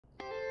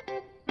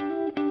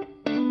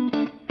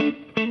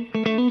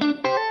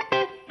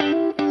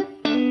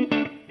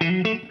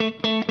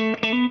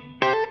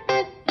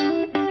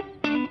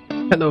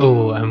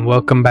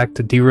welcome back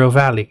to Derail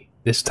Valley.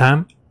 This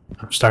time,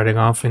 I'm starting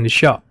off in the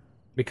shop.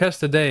 Because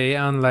today,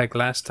 unlike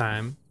last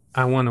time,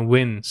 I want to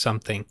win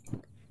something.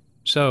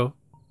 So,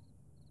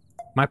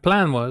 my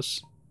plan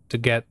was to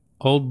get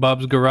old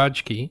Bob's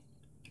garage key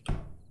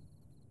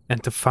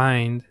and to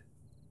find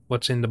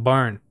what's in the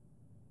barn.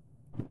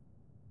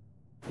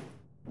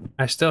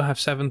 I still have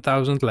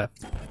 7,000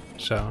 left,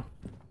 so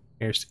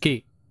here's the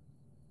key.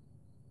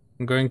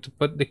 I'm going to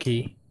put the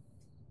key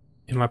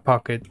in my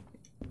pocket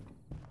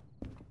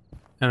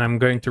and I'm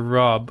going to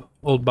rob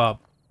old Bob.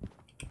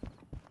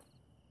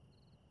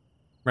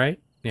 Right?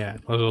 Yeah,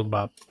 it was old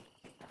Bob.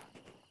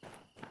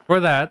 For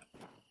that,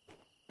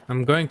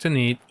 I'm going to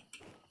need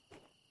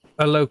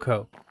a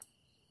loco.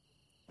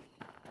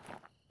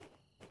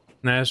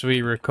 And as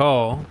we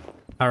recall,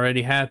 I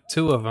already had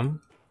 2 of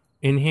them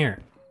in here.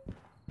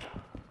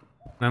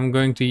 And I'm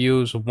going to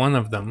use one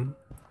of them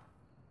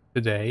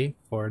today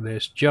for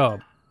this job.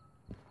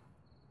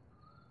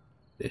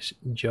 This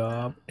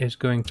job is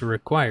going to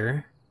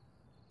require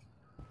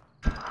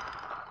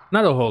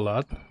not a whole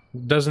lot.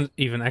 Doesn't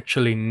even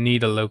actually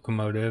need a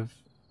locomotive.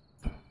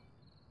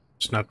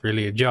 It's not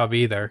really a job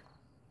either.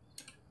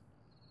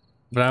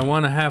 But I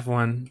want to have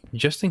one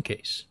just in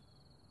case.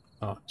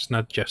 Oh, it's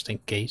not just in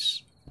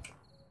case.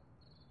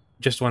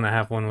 Just want to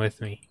have one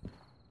with me.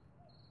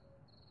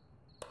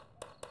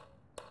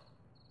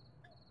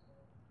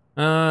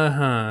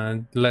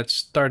 Let's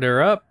start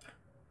her up.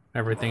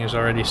 Everything is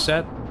already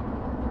set.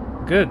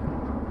 Good.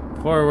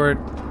 Forward.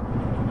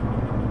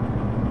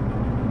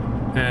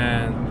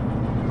 And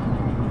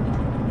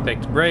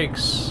take the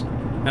brakes.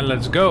 And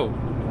let's go.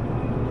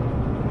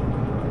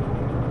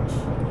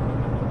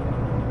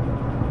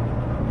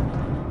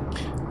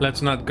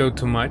 Let's not go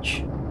too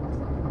much.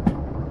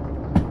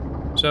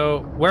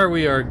 So, where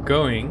we are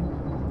going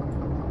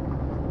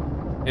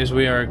is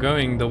we are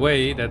going the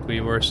way that we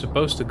were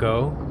supposed to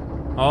go.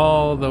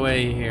 All the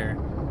way here.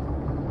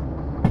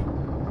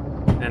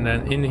 And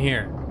then in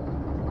here.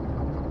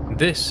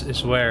 This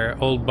is where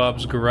old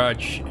Bob's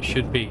garage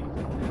should be.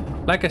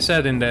 Like I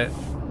said in the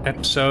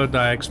episode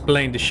I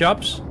explained the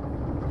shops.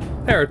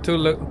 There are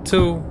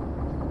two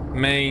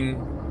main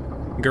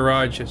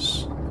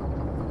garages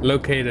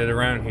located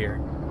around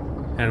here.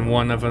 And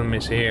one of them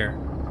is here.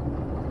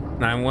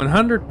 And I'm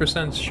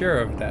 100% sure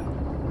of that.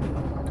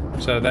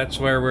 So that's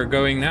where we're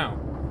going now.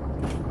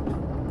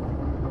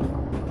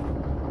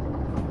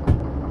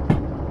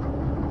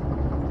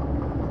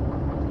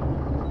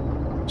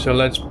 So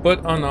let's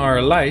put on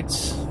our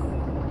lights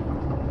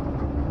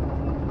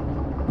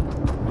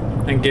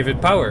and give it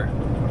power.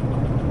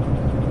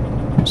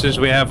 Since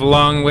we have a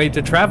long way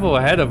to travel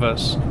ahead of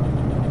us.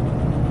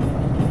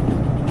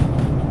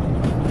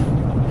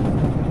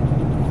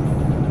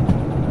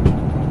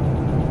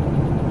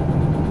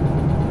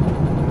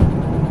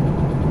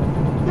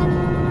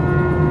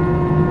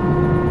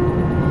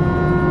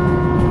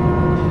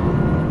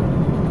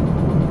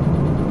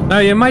 Now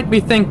you might be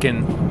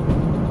thinking,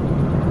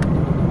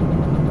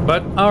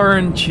 but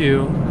aren't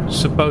you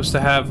supposed to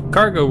have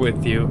cargo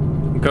with you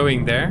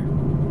going there?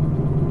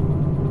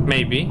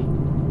 Maybe.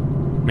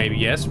 Maybe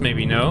yes,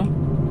 maybe no.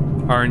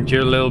 Aren't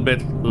you a little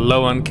bit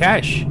low on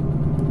cash?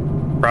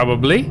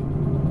 Probably.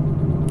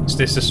 Is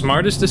this the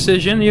smartest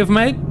decision you've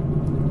made?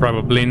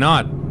 Probably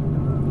not.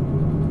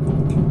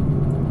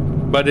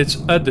 But it's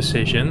a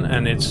decision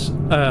and it's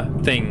a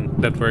thing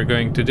that we're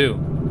going to do.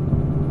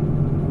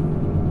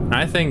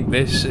 I think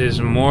this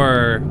is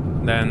more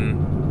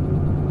than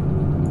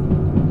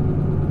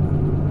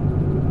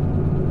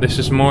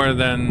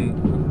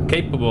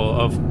capable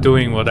of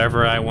doing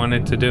whatever I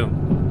wanted to do.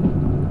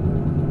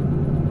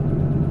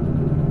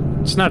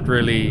 It's not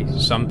really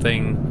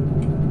something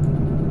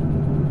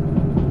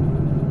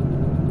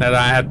that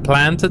I had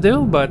planned to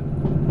do, but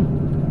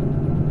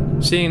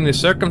seeing the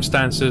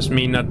circumstances,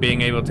 me not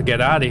being able to get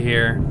out of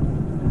here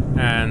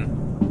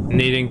and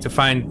needing to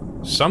find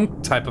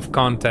some type of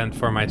content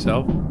for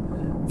myself,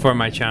 for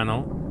my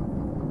channel,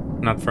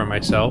 not for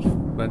myself,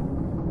 but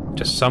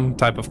just some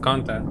type of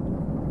content.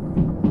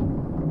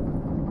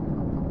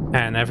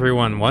 And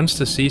everyone wants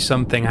to see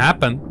something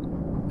happen,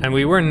 and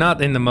we were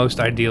not in the most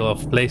ideal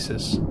of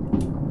places.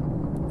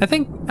 I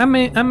think I'm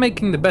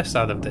making the best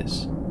out of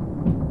this.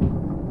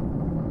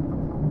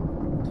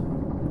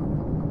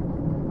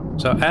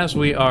 So as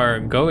we are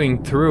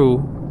going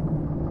through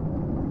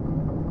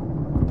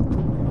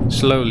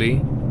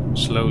slowly,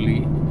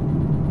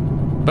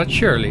 but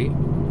surely,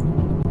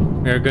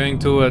 we are going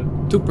to a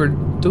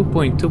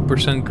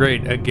 2.2%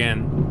 grade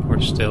again, or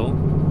still.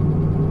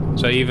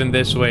 So even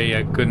this way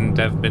I couldn't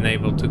have been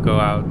able to go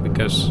out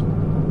because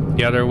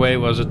the other way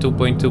was a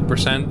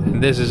 2.2%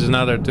 and this is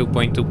another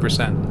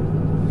 2.2%.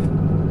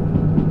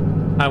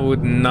 I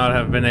would not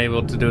have been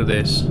able to do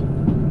this.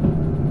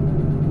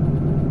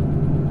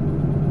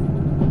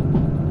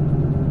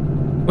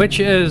 Which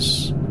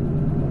is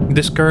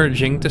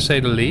discouraging to say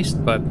the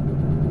least, but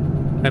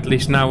at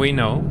least now we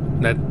know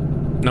that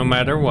no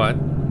matter what.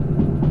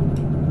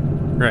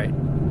 Right,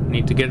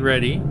 need to get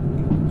ready.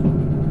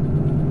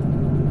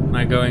 Am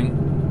I going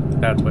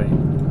that way?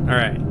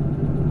 Alright.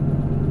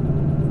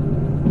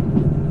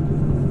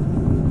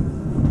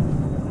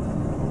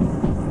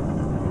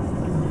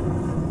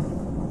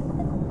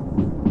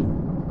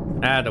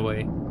 tad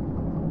away.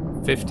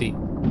 50.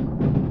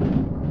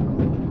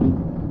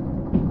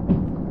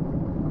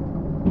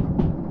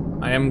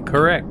 I am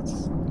correct.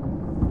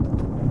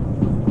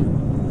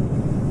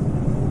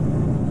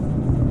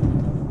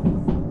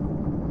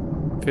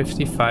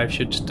 $55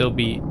 should still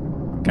be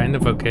kind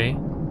of okay.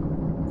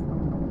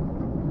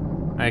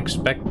 I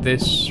expect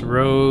this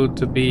road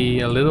to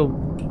be a little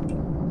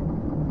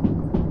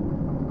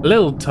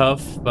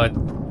tough, but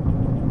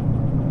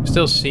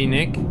still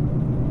scenic.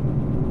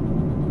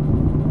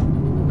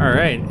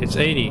 Alright, it's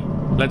 80.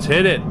 Let's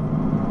hit it.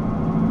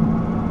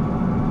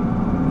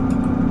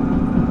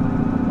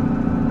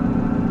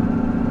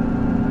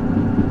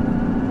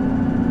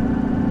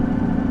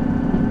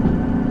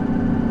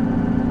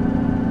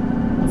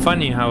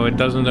 Funny how it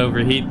doesn't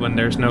overheat when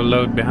there's no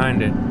load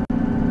behind it.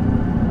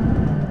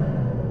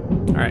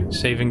 Alright,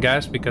 saving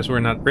gas because we're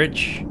not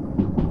rich.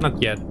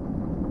 Not yet.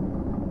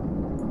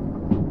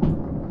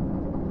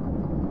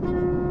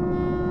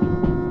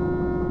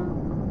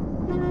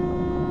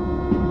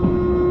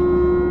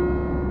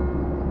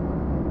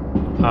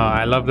 Oh,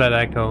 I love that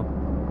echo.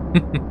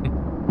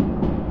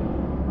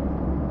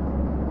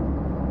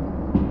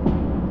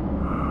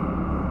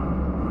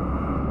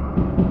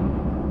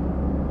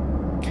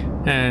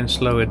 And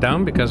slow it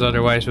down because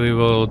otherwise we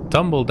will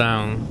tumble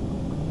down.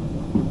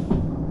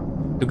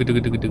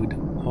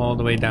 All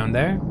the way down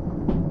there.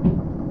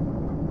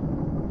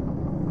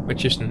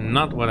 Which is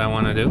not what I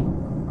want to do.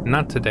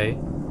 Not today.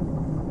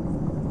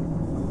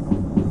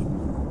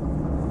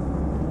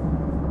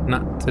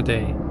 Not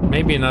today.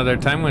 Maybe another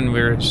time when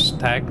we're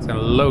stacked and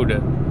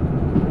loaded.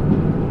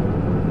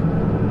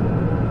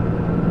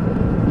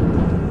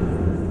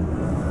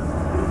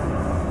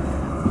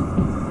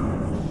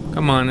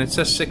 Come on, it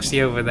says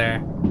 60 over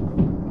there.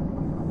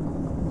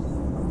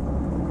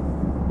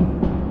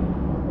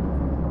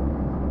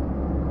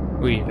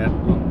 Wait,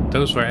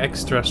 those were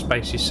extra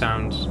spicy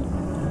sounds.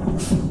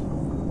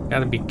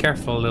 Gotta be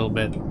careful a little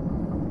bit.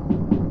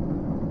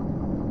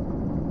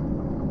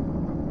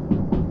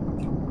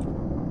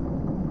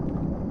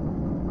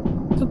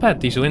 Too bad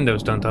these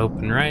windows don't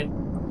open, right?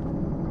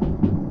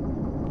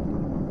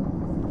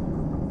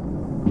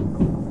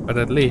 But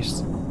at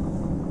least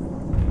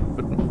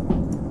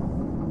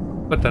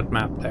put that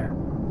map there.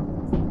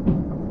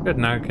 Good,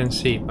 now I can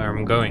see where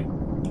I'm going.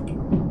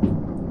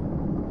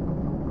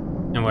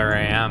 And where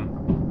I am.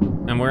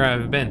 And where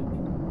I've been.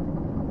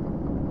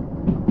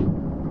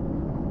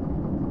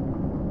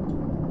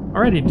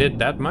 Already did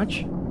that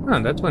much?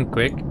 Oh, that went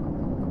quick.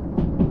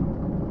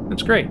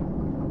 That's great.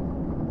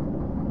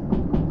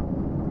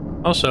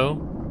 Also,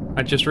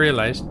 I just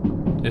realized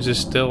this is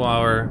still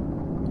our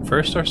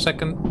first or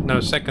second? No,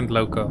 second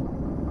loco.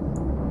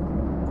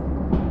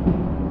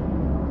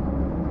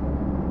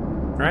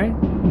 Right?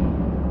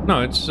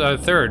 No, it's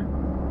third.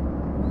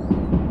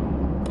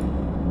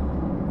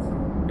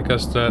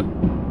 Because the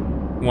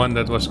one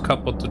that was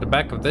coupled to the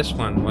back of this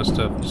one was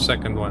the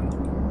second one.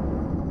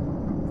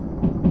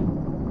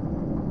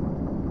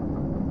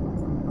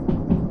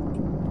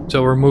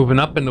 So we're moving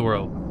up in the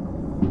world.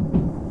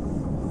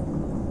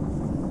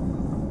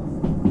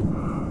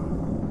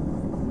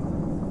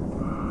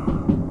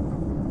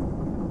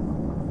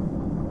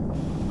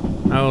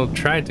 I will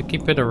try to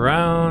keep it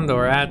around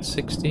or at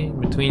 60,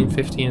 between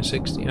 50 and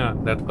 60. Oh,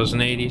 that was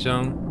an 80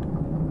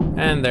 zone.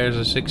 And there's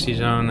a 60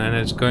 zone, and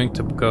it's going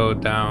to go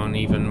down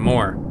even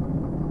more.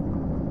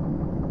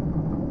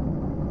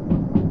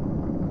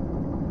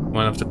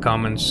 One of the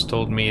comments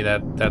told me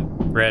that that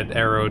red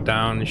arrow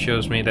down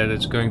shows me that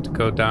it's going to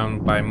go down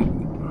by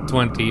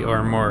 20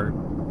 or more.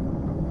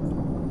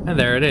 And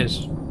there it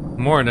is.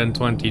 More than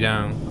 20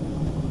 down.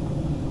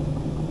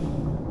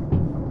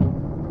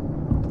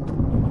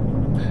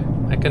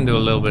 I can do a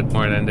little bit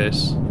more than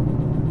this. A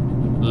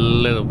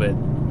little bit.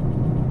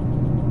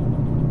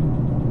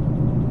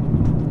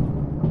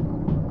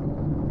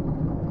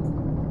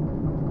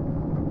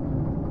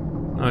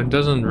 Oh, it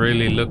doesn't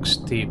really look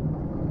steep,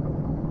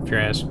 if you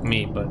ask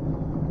me, but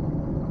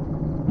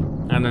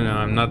I don't know,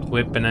 I'm not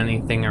whipping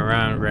anything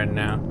around right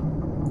now.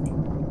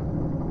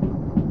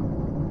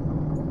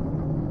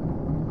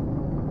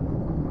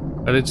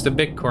 But it's the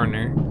big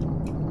corner.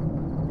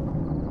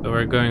 So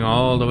we're going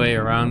all the way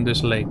around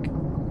this lake.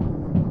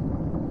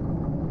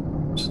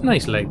 It's a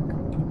nice lake.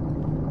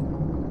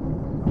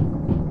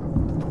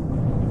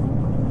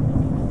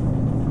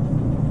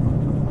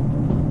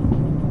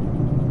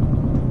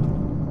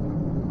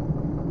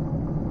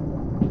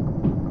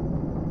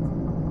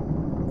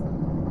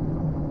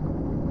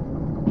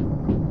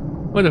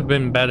 Would have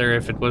been better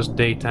if it was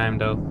daytime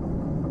though.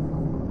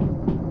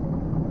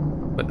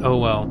 But oh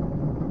well.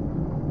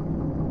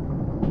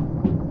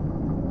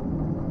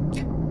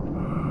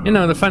 You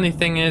know, the funny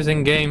thing is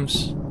in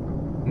games,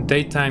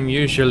 daytime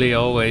usually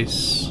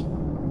always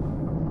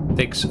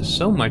takes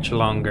so much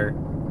longer.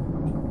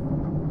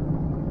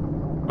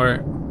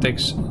 Or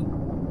takes...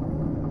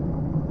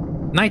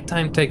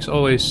 Nighttime takes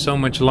always so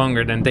much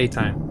longer than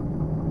daytime.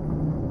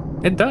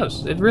 It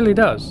does. It really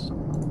does.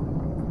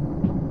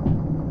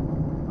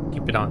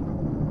 Keep it on.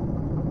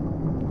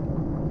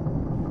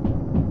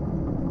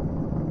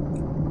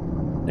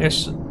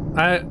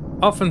 I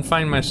often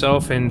find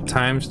myself in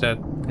times that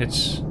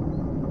it's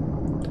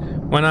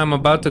when I'm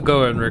about to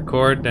go and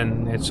record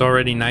and it's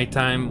already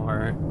nighttime,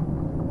 or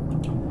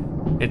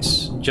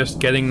it's just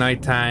getting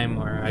nighttime,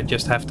 or I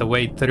just have to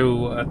wait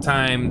through a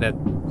time that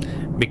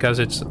because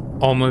it's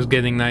almost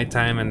getting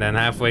nighttime, and then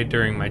halfway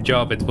during my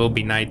job it will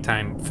be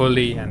nighttime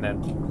fully, and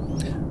then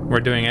we're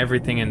doing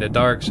everything in the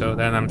dark, so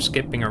then I'm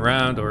skipping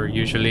around, or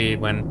usually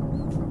when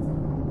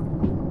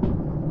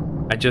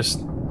I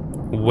just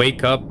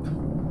wake up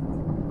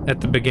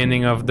at the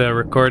beginning of the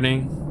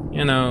recording,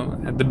 you know,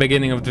 at the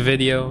beginning of the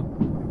video,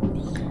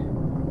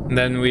 and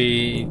then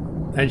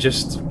I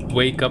just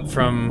wake up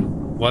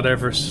from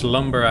whatever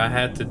slumber I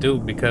had to do,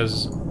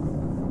 because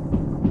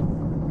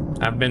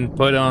I've been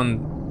put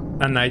on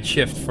a night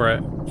shift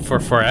for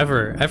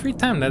forever. Every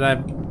time that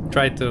I've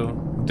tried to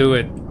do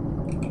it,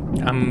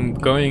 I'm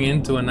going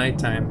into a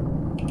nighttime.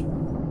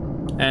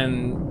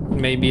 And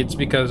maybe it's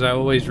because I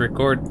always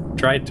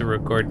try to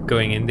record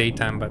going in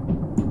daytime, but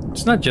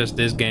it's not just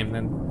this game.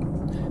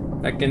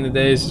 And back in the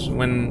days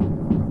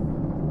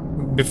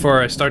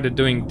before I started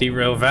doing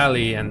Derail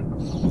Valley,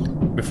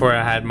 and before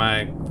I had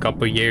my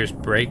couple years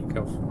break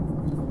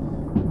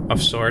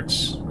of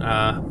sorts,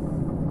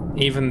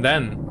 even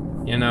then,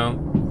 you know,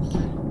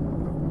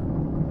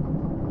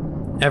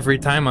 every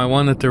time I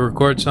wanted to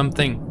record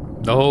something,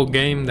 the whole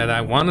game that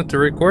I wanted to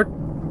record,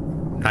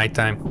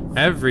 nighttime.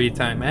 Every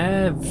time.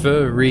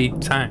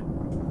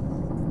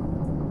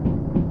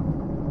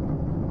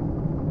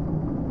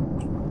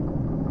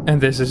 And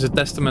this is a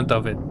testament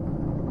of it.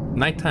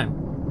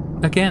 Nighttime.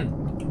 Again.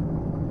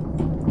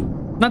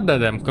 Not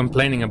that I'm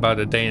complaining about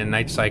the day and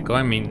night cycle.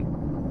 I mean,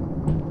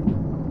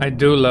 I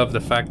do love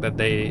the fact that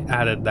they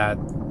added that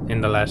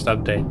in the last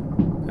update.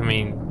 I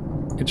mean,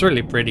 it's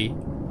really pretty.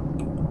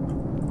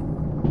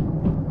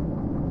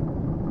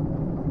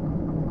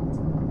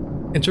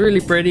 It's really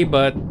pretty,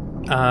 but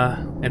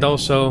it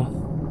also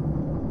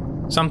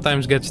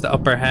sometimes gets the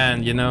upper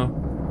hand, you know?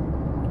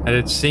 And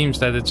it seems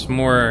that it's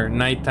more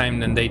nighttime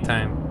than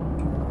daytime.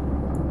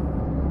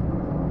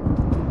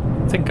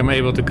 I think I'm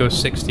able to go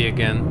 60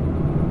 again.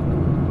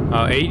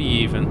 Oh, 80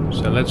 even,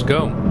 so let's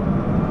go.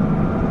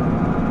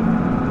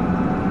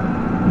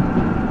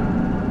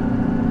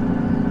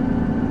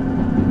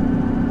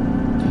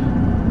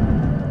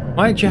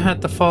 Why'd you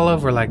have to fall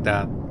over like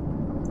that?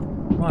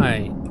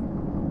 Why?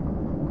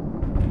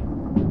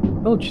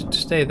 I told you to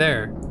stay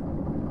there.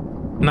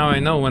 Now I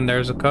know when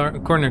there's a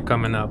corner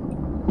coming up.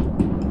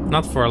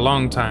 Not for a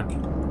long time.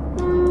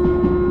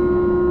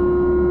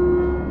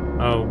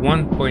 Oh,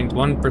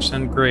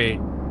 1.1%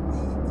 grade.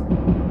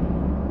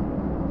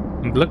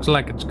 It looks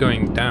like it's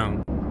going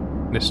down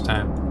this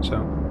time,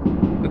 so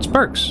it's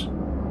perks.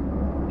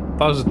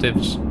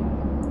 Positives.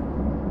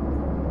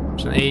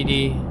 It's an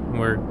 80.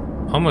 We're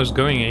almost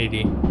going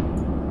 80.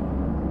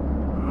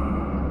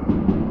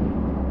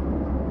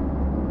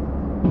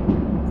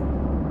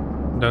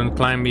 Don't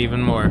climb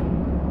even more.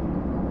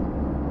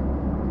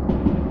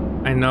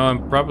 I know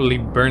I'm probably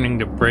burning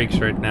the brakes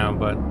right now,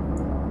 but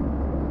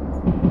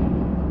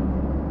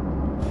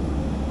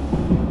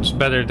it's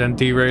better than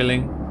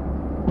derailing.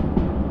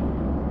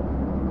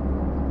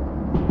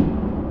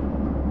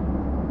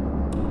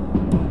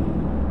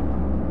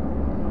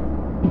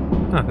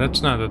 Oh,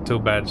 that's not a too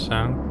bad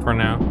sound for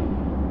now.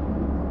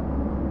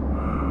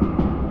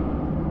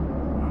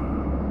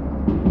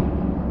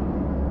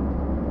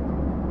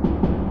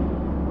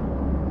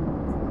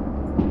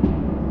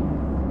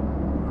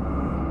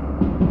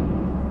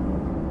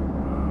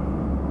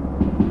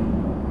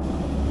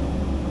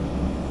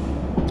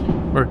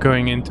 We're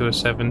going into a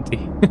 70.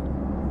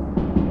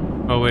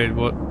 Oh wait,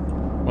 what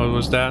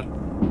was that?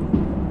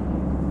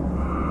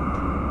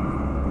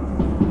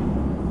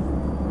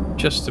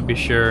 Just to be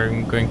sure,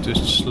 I'm going to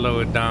slow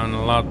it down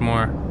a lot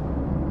more.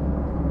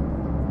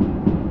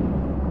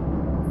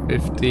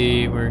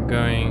 50, we're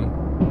going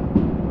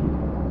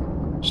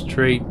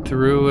straight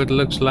through, it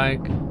looks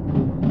like.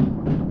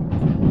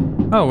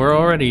 Oh, we're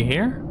already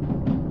here?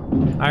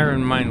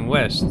 Iron Mine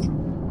West.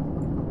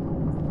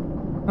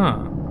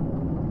 Huh.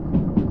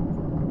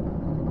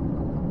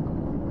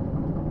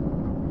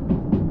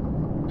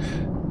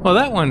 Well,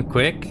 that went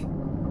quick.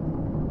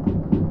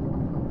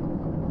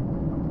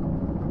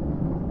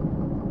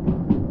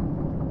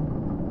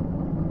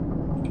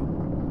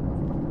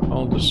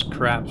 All the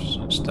scraps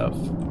and stuff.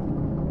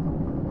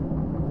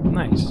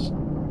 Nice.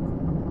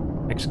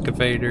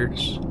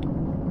 Excavators.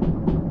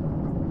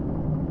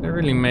 They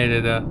really made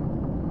it a...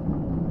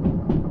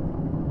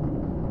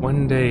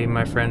 One day,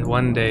 my friend,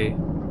 one day.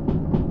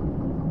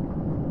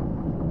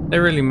 They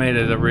really made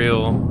it a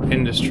real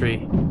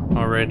industry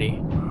already.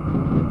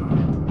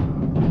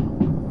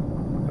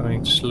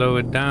 Going to slow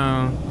it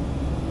down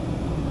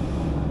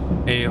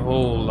a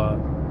whole lot.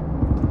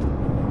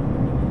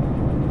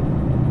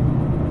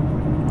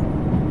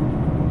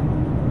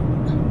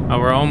 Oh,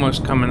 we're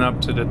almost coming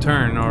up to the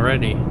turn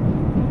already.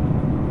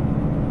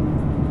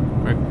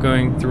 We're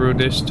going through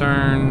this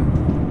turn.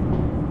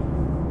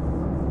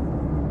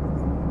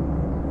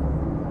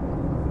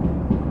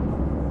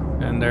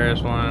 And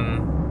there's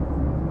one.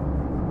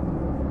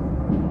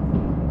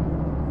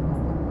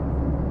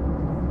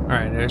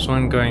 Alright, there's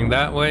one going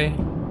that way.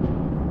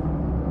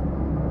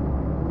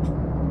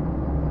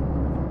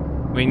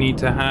 We need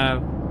to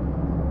have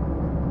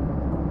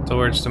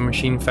towards the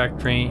machine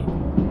factory.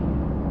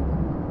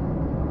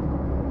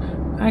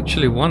 I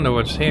actually wonder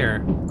what's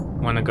here.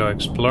 Wanna go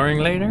exploring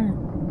later?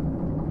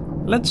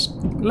 Let's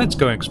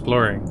go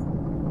exploring.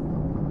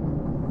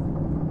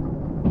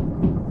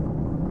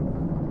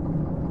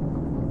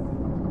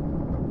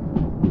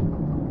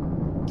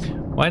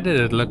 Why did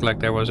it look like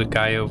there was a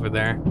guy over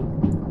there?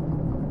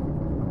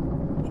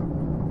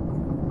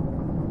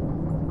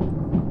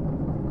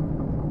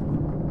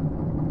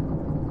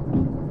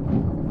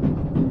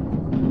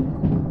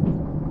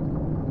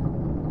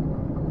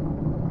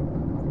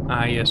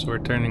 Ah, yes, we're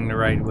turning the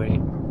right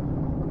way.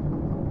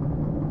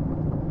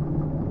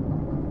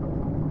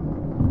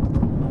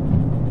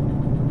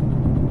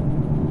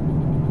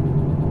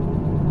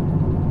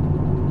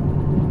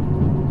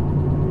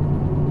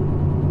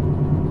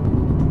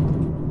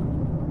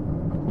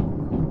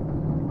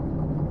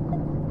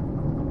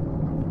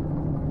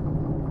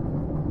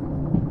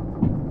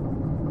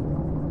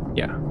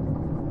 Yeah.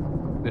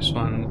 This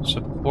one's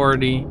a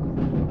 40.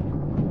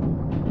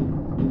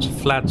 It's a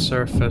flat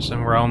surface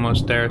and we're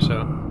almost there,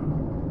 so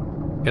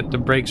get the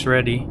brakes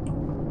ready.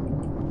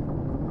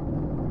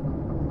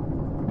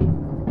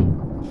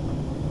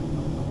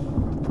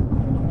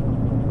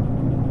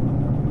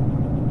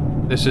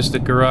 This is the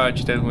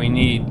garage that we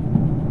need.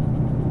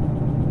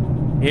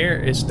 Here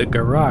is the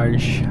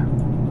garage.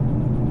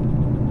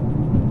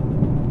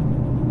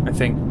 I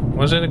think,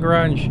 was it a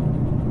garage?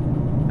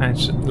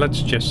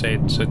 Let's just say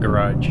it's a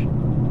garage.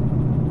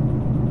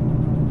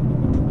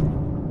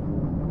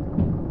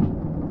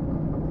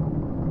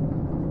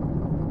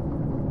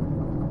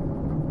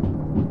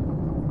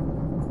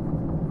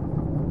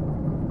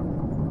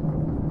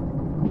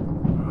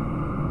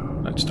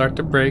 Let's start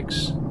the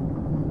brakes.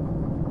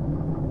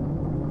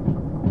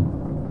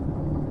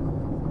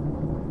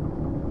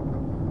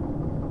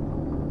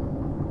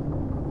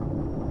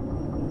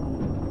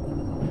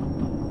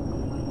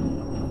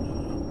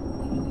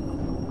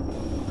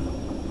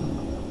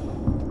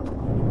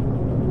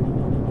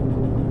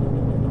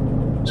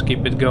 Let's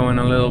keep it going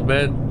a little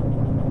bit.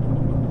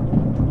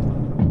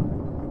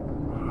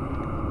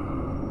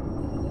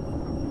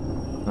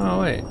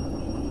 Oh wait.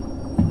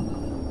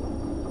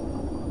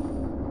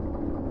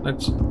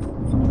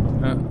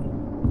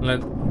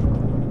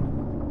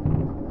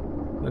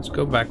 Let's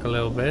go back a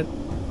little bit.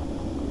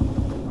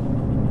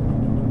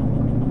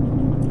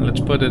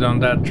 Let's put it on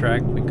that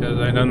track because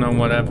I don't know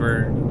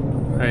whatever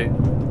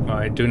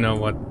I do know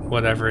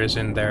whatever is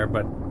in there,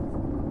 but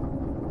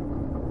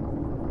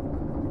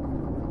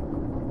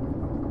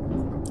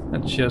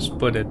let's just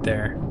put it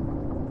there,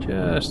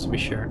 just to be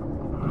sure,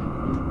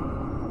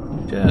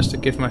 just to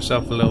give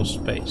myself a little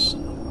space.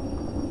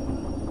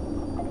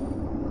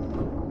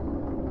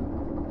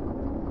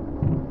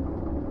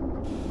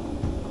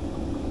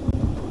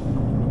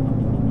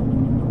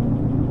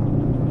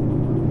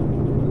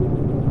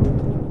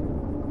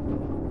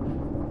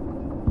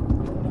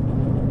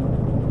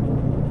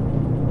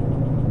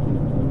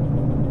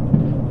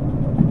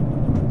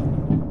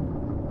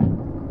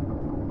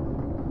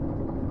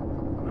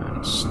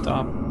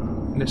 Stop.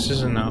 This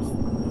is enough.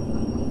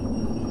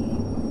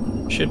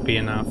 Should be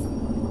enough.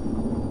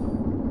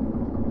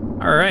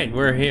 Alright,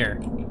 we're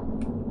here.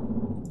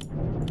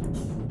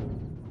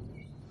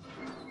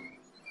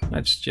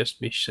 Let's just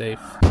be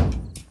safe.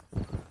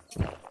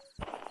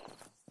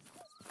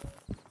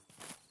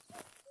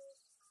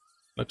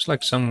 Looks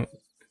like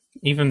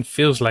even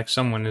feels like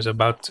someone is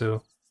about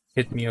to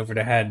hit me over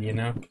the head, you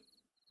know?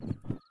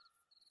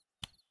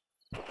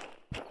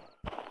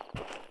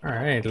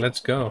 Alright, let's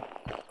go.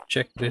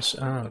 Check this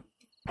out.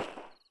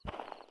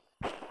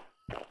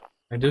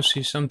 I do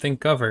see something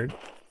covered.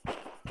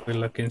 We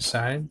look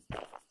inside.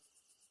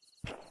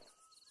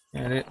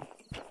 And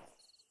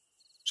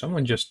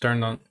someone just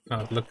turned on. Oh,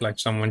 it looked like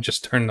someone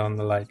just turned on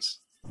the lights.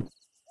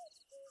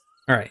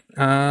 Alright,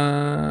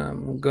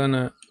 I'm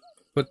gonna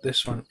put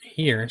this one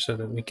here so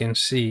that we can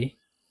see.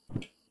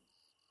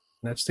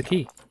 That's the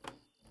key.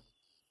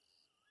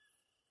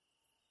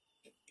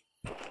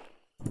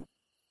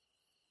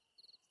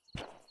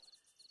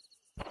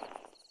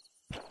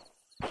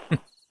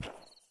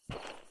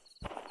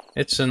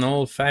 It's an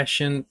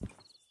old-fashioned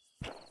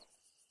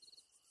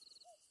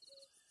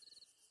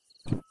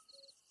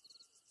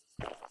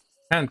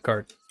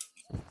handcart.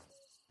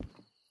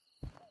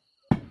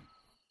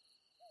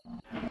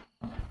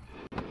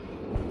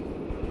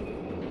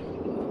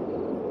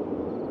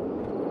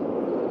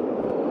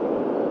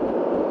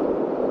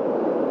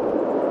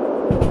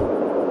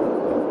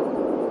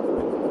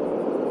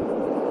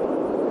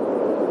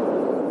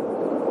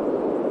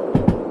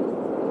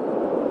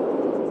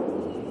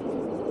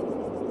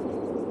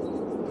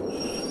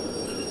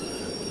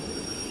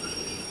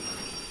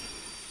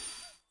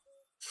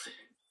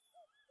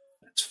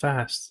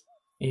 Fast,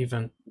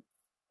 even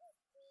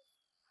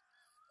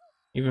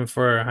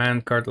for a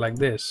handcart like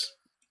this.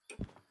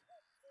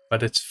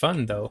 But it's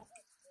fun though.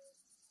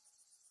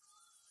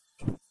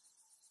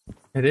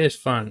 It is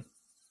fun.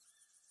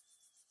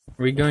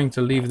 we going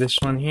to leave this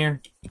one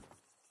here?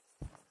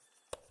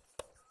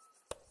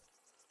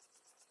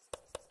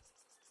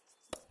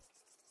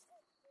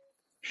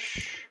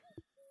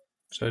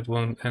 So it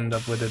won't end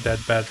up with a dead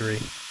battery.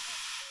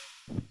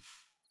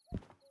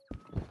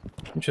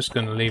 I'm just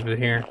gonna leave it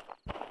here.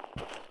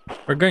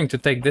 We're going to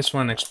take this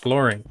one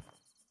exploring.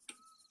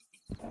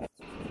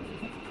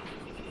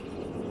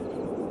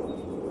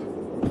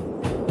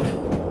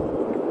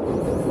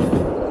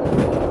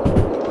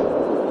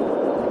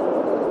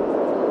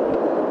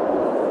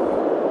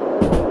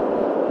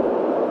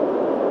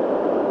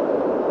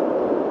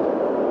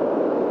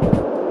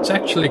 It's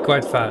actually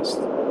quite fast.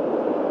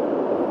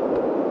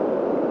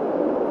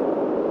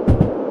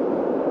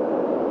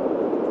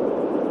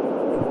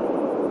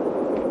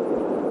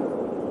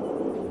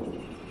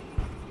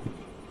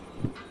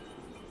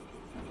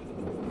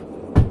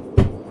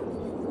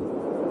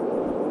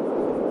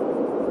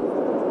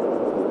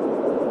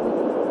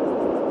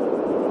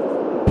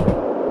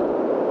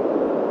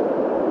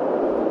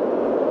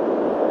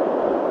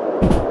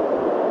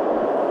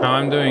 Now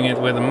I'm doing it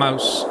with a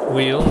mouse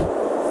wheel.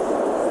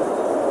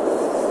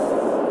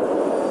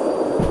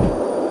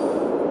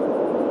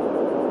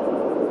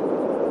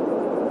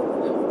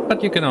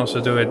 But you can also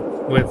do it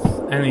with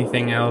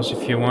anything else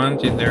if you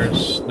want.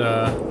 There's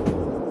the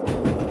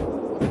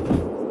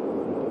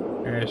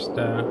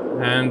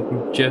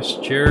hand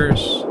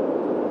gestures,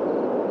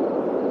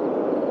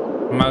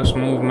 mouse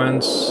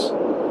movements,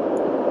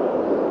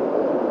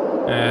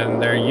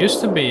 and there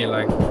used to be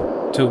like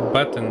 2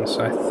 buttons,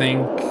 I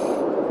think.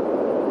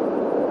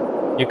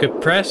 You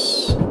could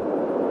press,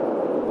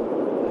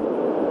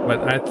 but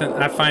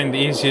I find the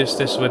easiest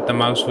is with the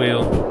mouse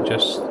wheel.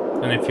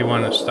 And if you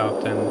want to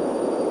stop, then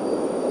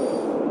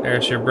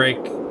there's your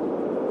brake.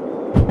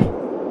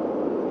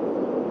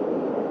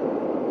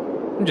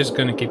 I'm just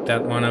gonna keep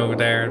that one over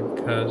there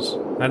because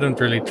I don't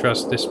really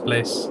trust this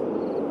place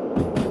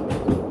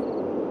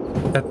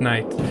at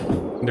night,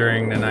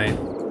 during the night.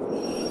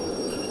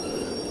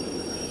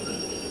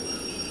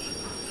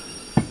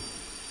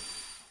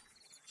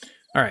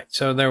 Alright,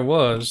 so there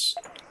was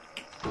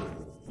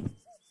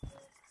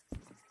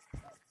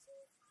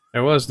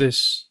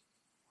this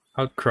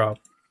outcrop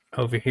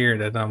over here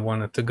that I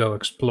wanted to go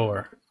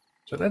explore.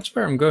 So that's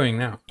where I'm going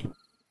now.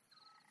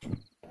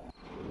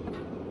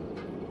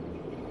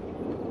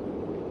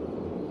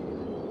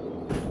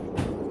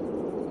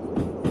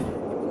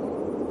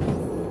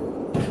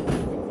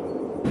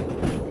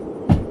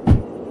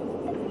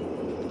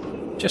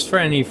 Just for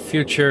any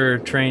future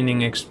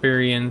training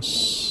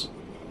experience.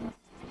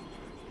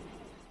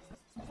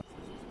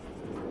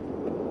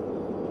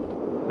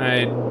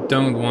 I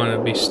don't want to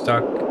be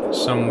stuck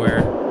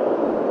somewhere.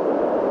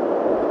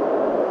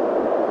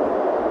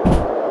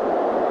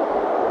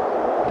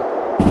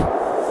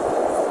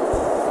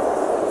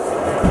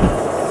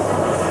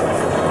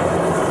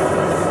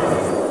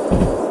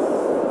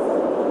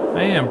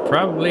 I am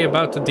probably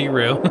about to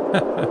derail.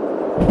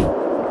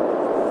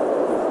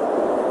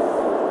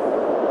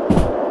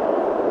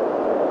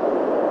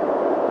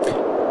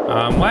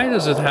 Why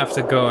does it have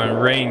to go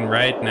and rain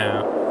right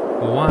now?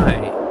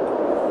 Why?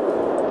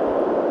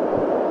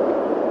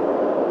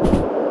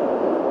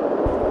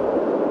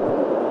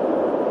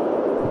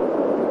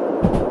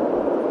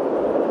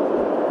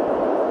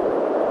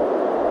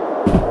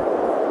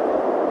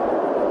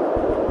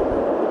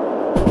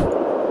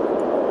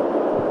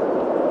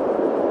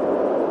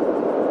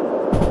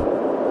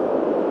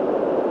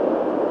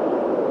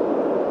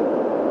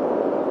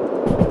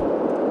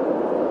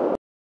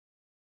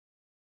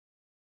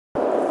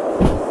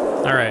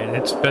 Alright,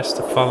 it's best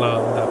to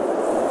follow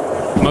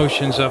the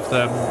motions of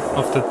the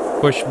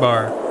push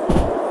bar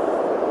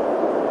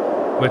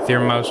with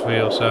your mouse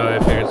wheel. So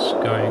if it's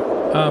going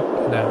up,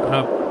 down,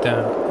 up,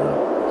 down,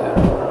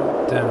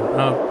 up, down,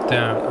 up,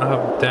 down,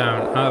 up,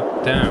 down,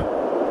 up, down.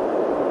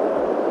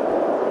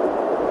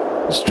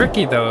 It's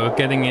tricky though,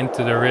 getting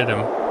into the rhythm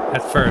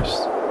at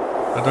first,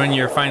 but when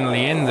you're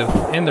finally in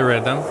the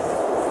rhythm,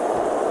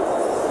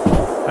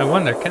 I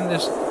wonder, can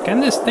this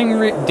thing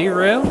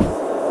derail?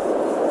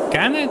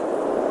 Can it?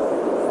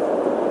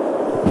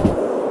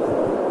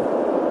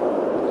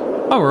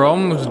 Oh, we're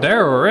almost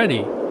there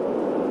already.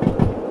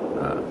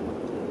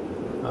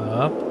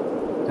 Up,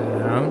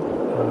 down,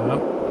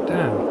 up,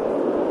 down.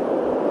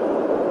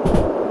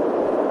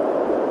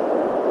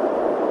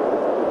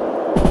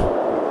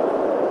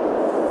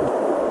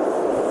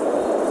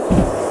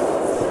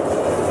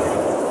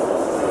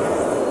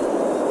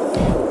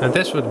 Now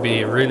this would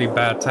be a really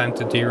bad time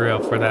to derail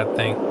for that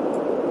thing.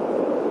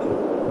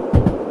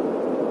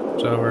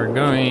 So we're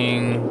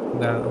going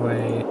that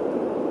way.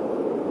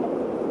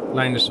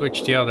 Line the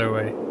switch the other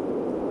way.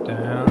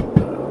 Down,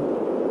 up.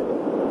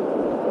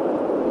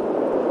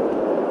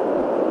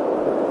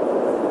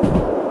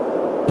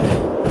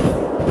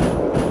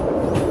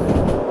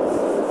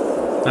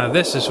 Now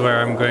this is where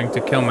I'm going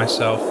to kill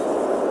myself.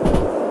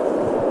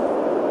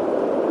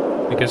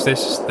 Because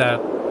this is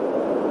that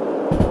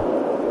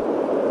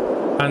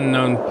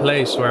unknown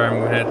place where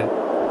I'm headed.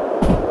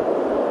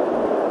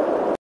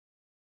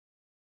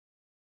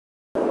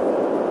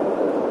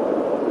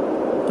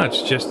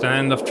 It's just an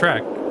end of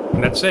track.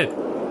 That's it.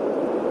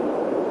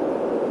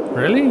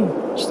 Really?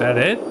 Is that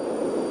it?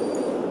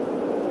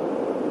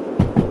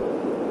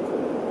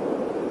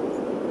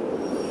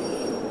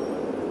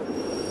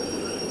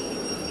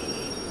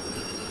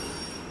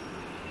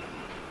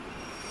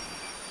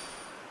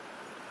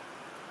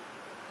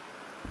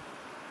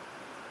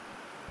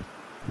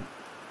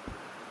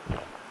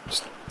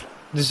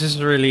 This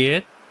is really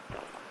it?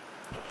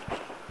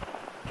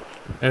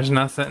 There's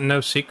nothing,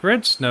 no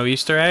secrets, no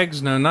Easter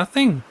eggs, no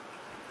nothing.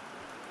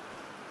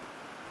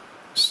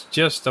 It's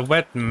just a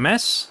wet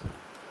mess.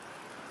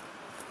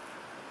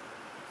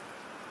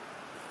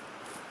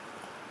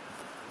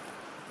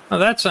 Oh,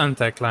 that's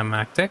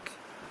anticlimactic.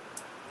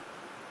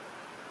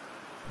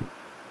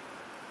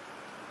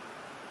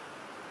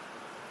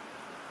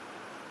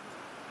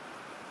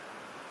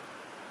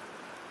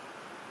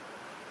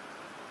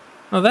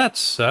 Oh, that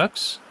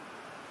sucks.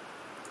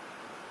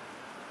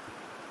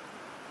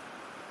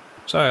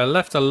 Sorry, I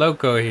left a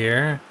loco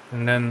here,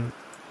 and then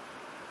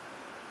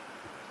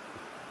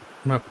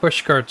my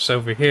pushcart's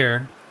over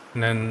here,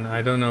 and then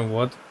I don't know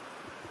what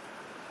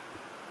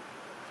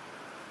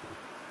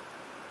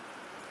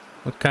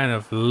kind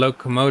of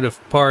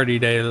locomotive party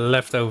they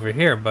left over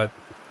here, but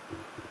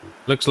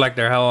looks like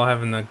they're all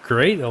having a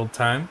great old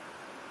time.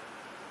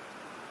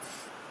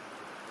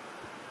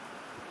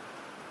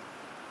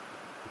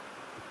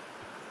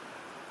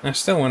 I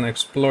still want to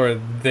explore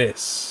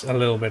this a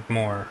little bit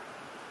more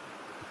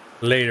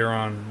later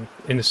on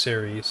in the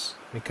series,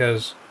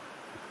 because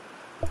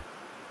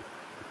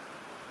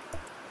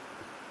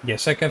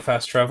yes, I can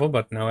fast travel,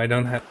 but no, I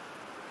don't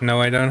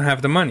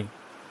have the money.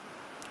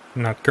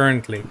 Not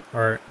currently.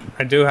 Or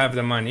I do have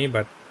the money,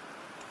 but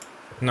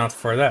not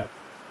for that.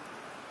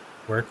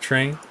 Work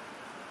train.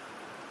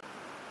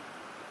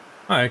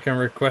 Oh, I can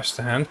request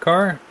a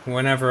handcar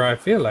whenever I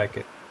feel like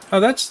it. Oh,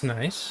 that's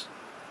nice.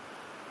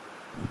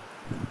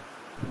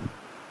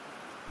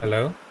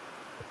 Hello?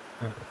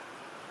 Oh.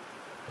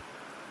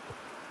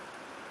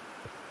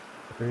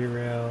 Free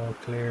rail,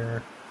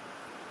 clear.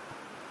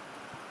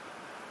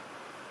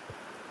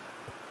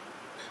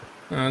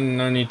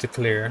 No need to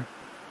clear.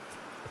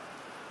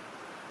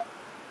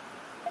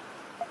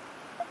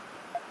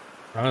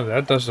 Oh,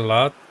 that does a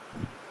lot.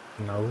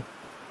 No.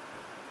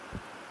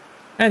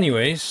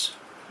 Anyways.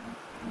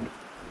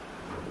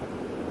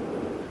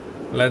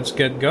 Let's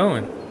get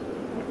going.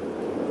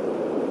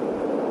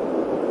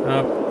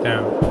 Up,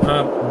 down,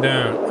 up,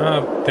 down,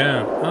 up,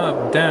 down,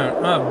 up,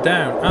 down, up,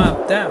 down,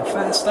 up, down,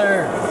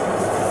 faster!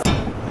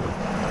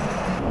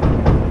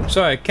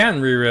 So I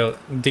can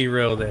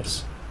derail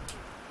this.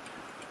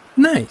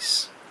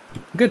 Nice!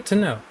 Good to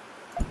know.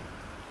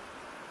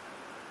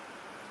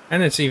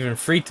 And it's even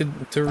free to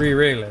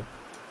re-rail it.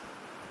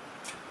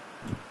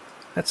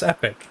 That's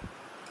epic.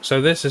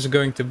 So this is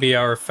going to be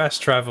our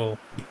fast travel.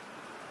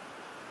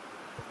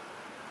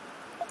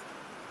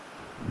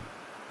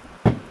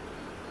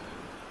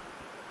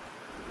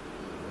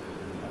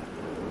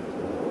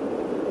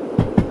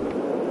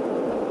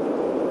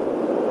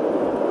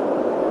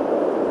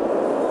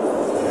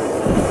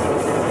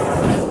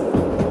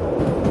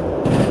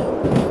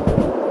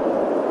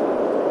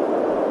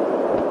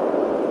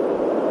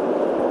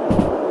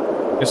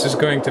 This is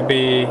going to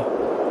be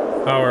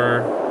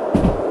our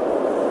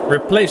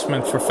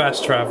replacement for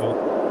fast travel.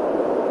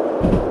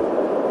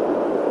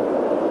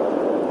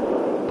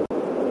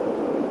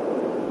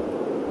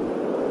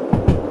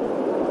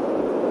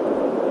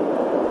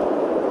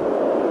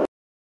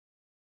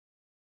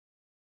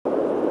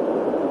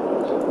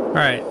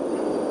 Alright.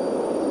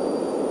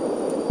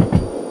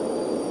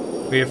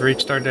 We have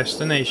reached our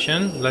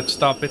destination. Let's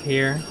stop it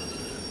here.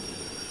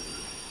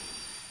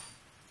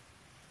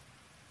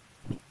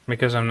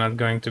 Because I'm not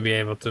going to be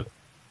able to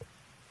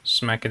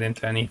smack it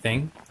into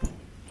anything.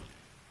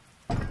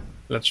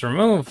 Let's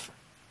remove.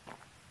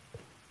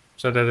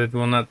 So that it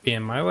will not be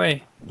in my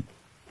way.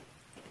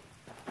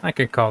 I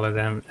could call it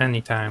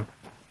anytime.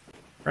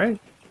 Right?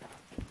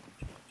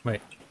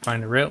 Wait,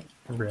 find a rail.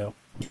 A rail.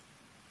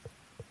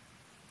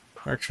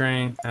 Our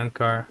train and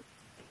car.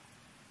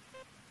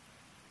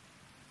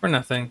 For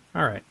nothing.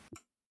 Alright.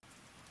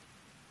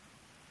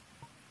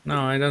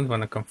 No, I don't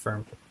want to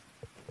confirm.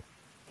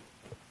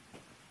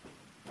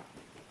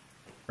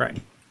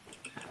 Right.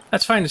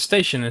 Let's find the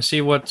station and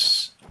see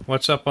what's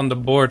up on the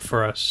board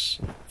for us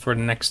for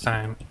the next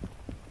time.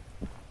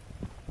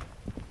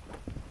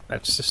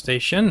 That's the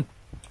station.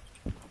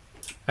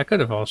 I could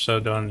have also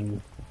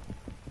done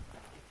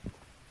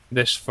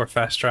this for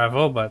fast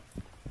travel, but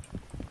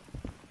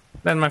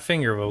then my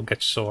finger will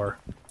get sore.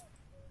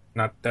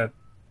 Not that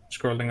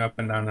scrolling up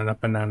and down and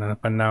up and down and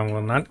up and down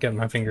will not get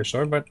my finger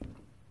sore, but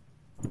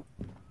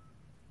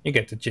you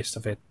get the gist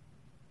of it.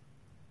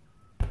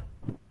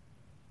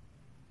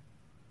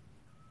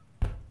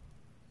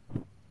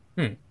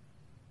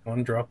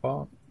 One drop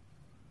off.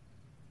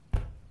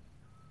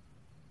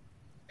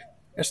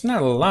 There's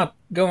not a lot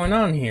going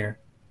on here.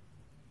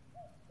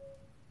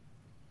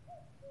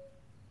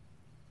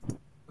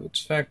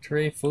 Goods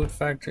factory, food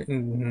factory.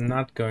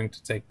 Not going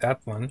to take that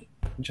one.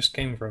 It just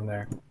came from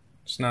there.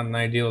 It's not an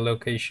ideal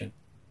location.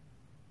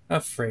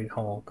 A freight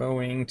haul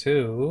going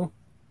to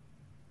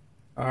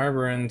a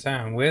harbor in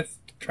town with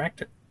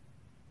tractor.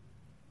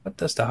 What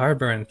does the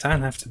harbor in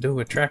town have to do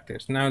with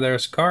tractors? Now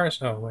there's cars.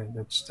 Oh wait,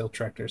 that's still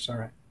tractors. All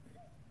right.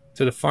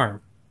 To the farm.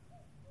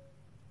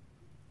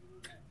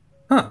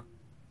 Huh.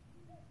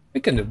 We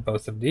can do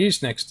both of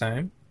these next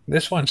time.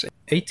 This one's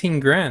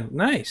 18 grand.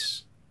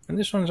 Nice. And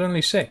this one's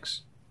only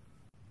 6.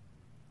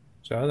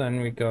 So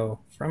then we go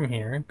from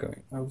here,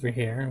 going over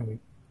here, and we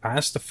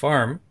pass the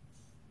farm.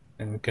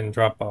 And we can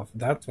drop off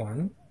that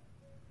one.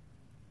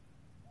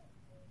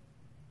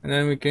 And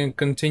then we can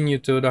continue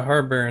to the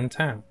harbor in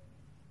town.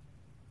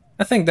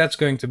 I think that's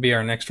going to be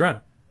our next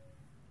run.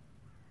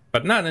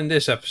 But not in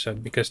this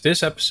episode, because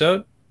this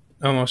episode,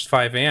 almost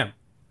 5 a.m.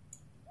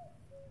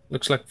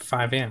 Looks like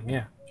 5 a.m.,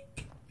 yeah.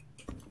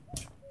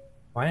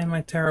 Why am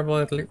I terrible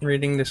at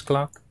reading this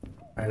clock?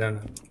 I don't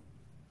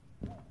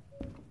know.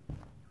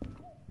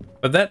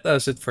 But that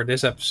does it for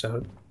this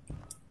episode.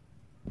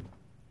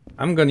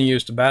 I'm gonna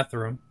use the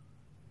bathroom.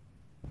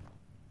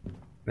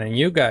 Then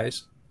you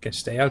guys can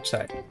stay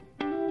outside.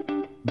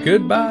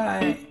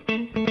 Goodbye!